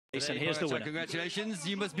And here's the winner. Congratulations!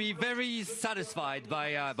 You must be very satisfied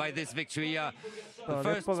by this victory. The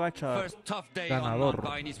first tough day on Mount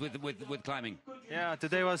Pines with climbing. Yeah,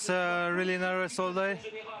 today was really nervous all day.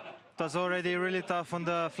 It was already really tough on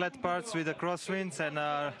the flat parts with the crosswinds, and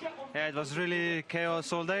yeah, it was really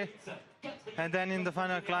chaos all day. And then in the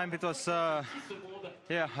final climb, it was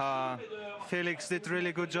Felix did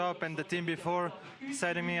really good job, and the team before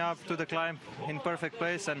setting me up to the climb in perfect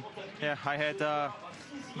place. And yeah, I had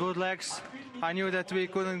good legs. I knew that we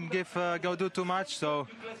couldn't give Gaudu too much, so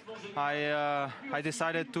I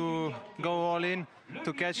decided to go all in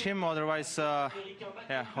to catch him. Otherwise,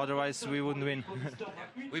 otherwise we wouldn't win.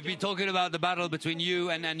 We've been talking about the battle between you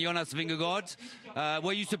and JONAS VINGEGAAR.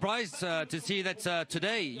 Were you surprised to see that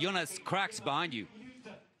today JONAS cracks behind you?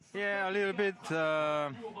 Yeah, a little bit.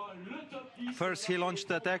 First he launched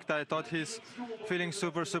the attack. I thought he's feeling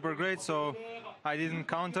super great, so I didn't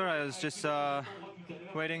counter. I was just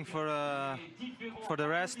waiting for the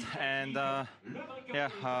rest, and I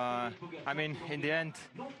mean, in the end,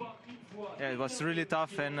 yeah, it was really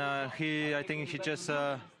tough, and I think he just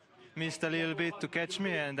missed a little bit to catch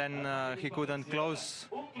me, and then he couldn't close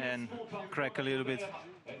and crack a little bit.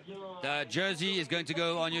 The jersey is going to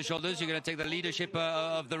go on your shoulders. You're going to take the leadership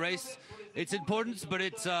of the race. It's important, but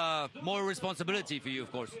it's more responsibility for you,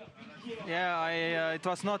 of course. Yeah, it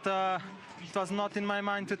was not in my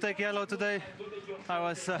mind to take yellow today. I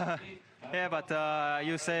was yeah, but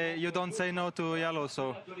you don't say no to yellow,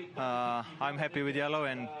 so I'm happy with yellow,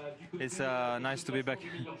 and it's nice to be back.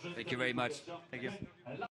 Thank you very much. Thank you.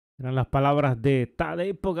 Eran las palabras de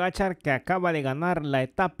Tadej Pogačar, que acaba de ganar la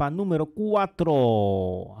etapa número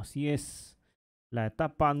 4. Así es, la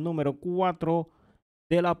etapa número 4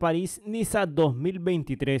 de la París-Niza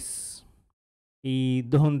 2023. Y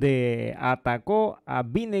donde atacó a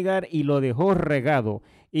VINGEGAAR y lo dejó regado.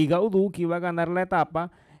 Y Gaudu, que iba a ganar la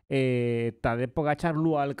etapa, Tadej Pogačar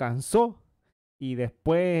lo alcanzó. Y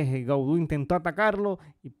después Gaudu intentó atacarlo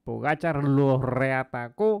y Pogačar lo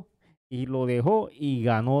reatacó y lo dejó, y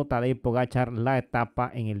ganó Tadej Pogačar la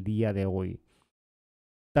etapa en el día de hoy.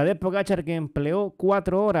 Tadej Pogačar, que empleó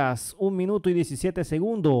 4 horas, 1 minuto y 17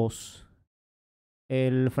 segundos.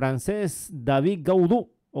 El francés David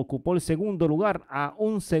Gaudu ocupó el segundo lugar a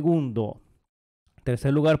 1 segundo.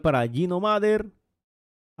 Tercer lugar para Gino Mader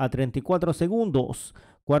a 34 segundos.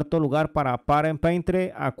 Cuarto lugar para Paren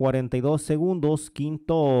Paintre a 42 segundos.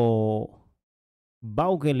 Quinto,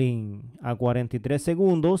 Baukelin a 43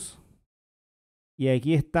 segundos. Y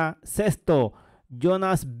aquí está sexto,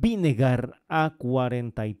 JONAS VINGEGAAR a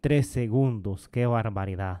 43 segundos. ¡Qué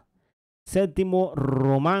barbaridad! Séptimo,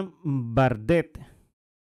 Romain Bardet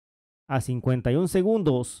a 51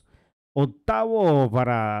 segundos. Octavo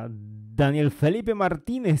para Daniel Felipe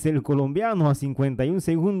Martínez, el colombiano, a 51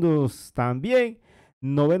 segundos también.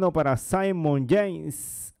 Noveno para Simon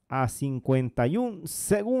James a 51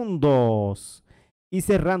 segundos. Y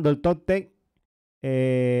cerrando el top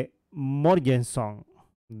 10, Morgenson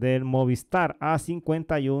del Movistar a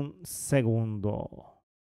 51 segundos.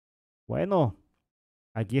 Bueno,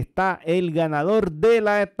 aquí está el ganador de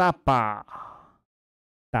la etapa,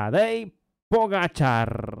 Tadej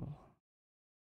Pogačar.